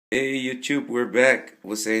Hey YouTube, we're back.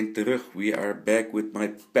 We zijn terug. We are back with my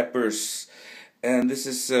peppers. And this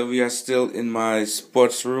is, we are still in my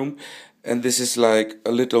sports room. And this is like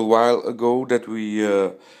a little while ago that we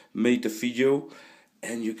made the video.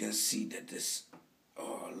 And you can see that this,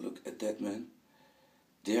 oh, look at that, man.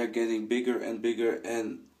 They are getting bigger and bigger.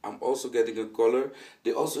 And I'm also getting a color.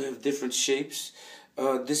 They also have different shapes.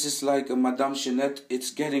 This is like a Madame Jeanette.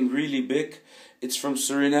 It's getting really big. It's from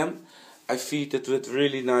Suriname. I feed it with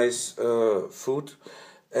really nice food.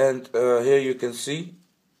 And here you can see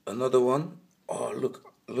another one. Oh,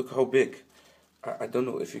 look how big. I don't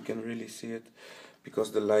know if you can really see it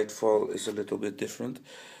because the light fall is a little bit different.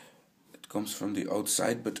 It comes from the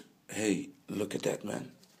outside, but hey, look at that,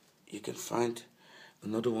 man. You can find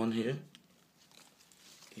another one here.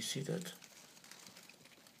 You see that?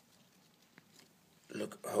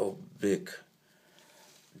 Look how big.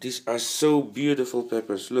 These are so beautiful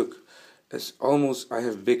peppers. Look, it's almost, I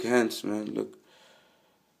have big hands, man. Look,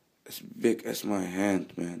 as big as my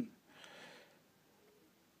hand, man.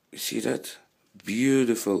 You see that?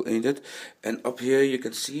 Beautiful, ain't it? And up here you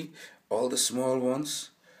can see all the small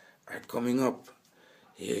ones are coming up.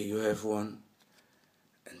 Here you have one.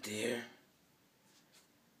 And there.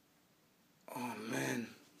 Oh, man.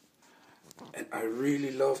 And I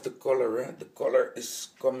really love the color, eh? The color is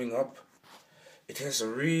coming up. It has a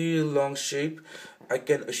real long shape. I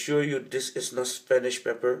can assure you this is not Spanish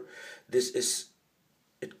pepper.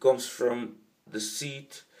 It comes from the seed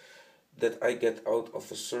that I get out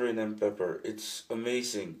of a Suriname pepper. It's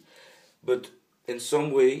amazing. But in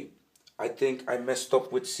some way, I think I messed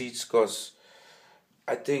up with seeds because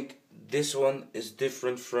I think this one is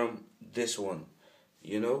different from this one,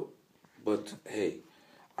 you know? But hey,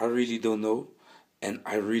 I really don't know and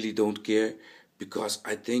I really don't care because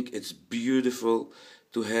I think it's beautiful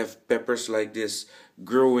to have peppers like this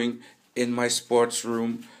growing in my sports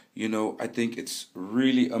room. You know, I think it's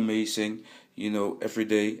really amazing. You know, every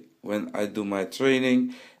day when I do my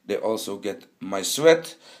training, they also get my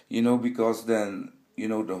sweat, you know, because then, you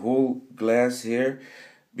know, the whole glass here,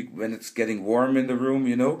 when it's getting warm in the room,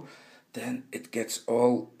 you know, then it gets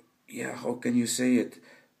all, yeah, how can you say it?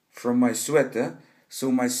 From my sweat, eh?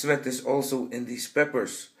 So my sweat is also in these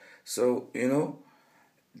peppers. So, you know,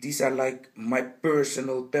 these are like my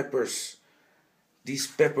personal peppers. These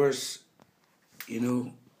peppers, you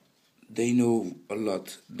know, they know a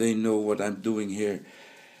lot. They know what I'm doing here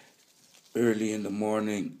early in the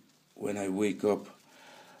morning when I wake up.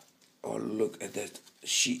 Oh, look at that.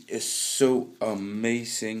 She is so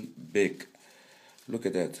amazing big. Look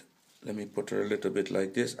at that. Let me put her a little bit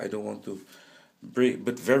like this. I don't want to break,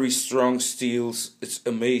 but very strong steels. It's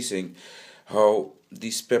amazing how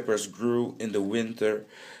these peppers grew in the winter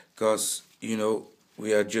because, you know,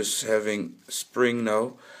 we are just having spring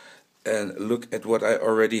now. And look at what I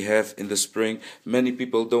already have in the spring. Many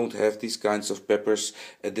people don't have these kinds of peppers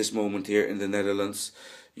at this moment here in the Netherlands.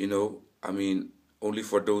 You know, I mean, only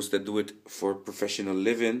for those that do it for professional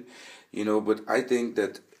living, you know. But I think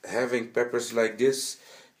that having peppers like this,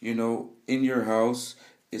 you know, in your house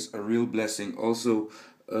is a real blessing. Also,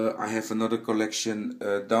 I have another collection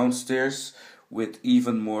downstairs with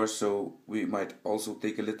even more, so we might also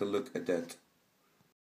take a little look at that.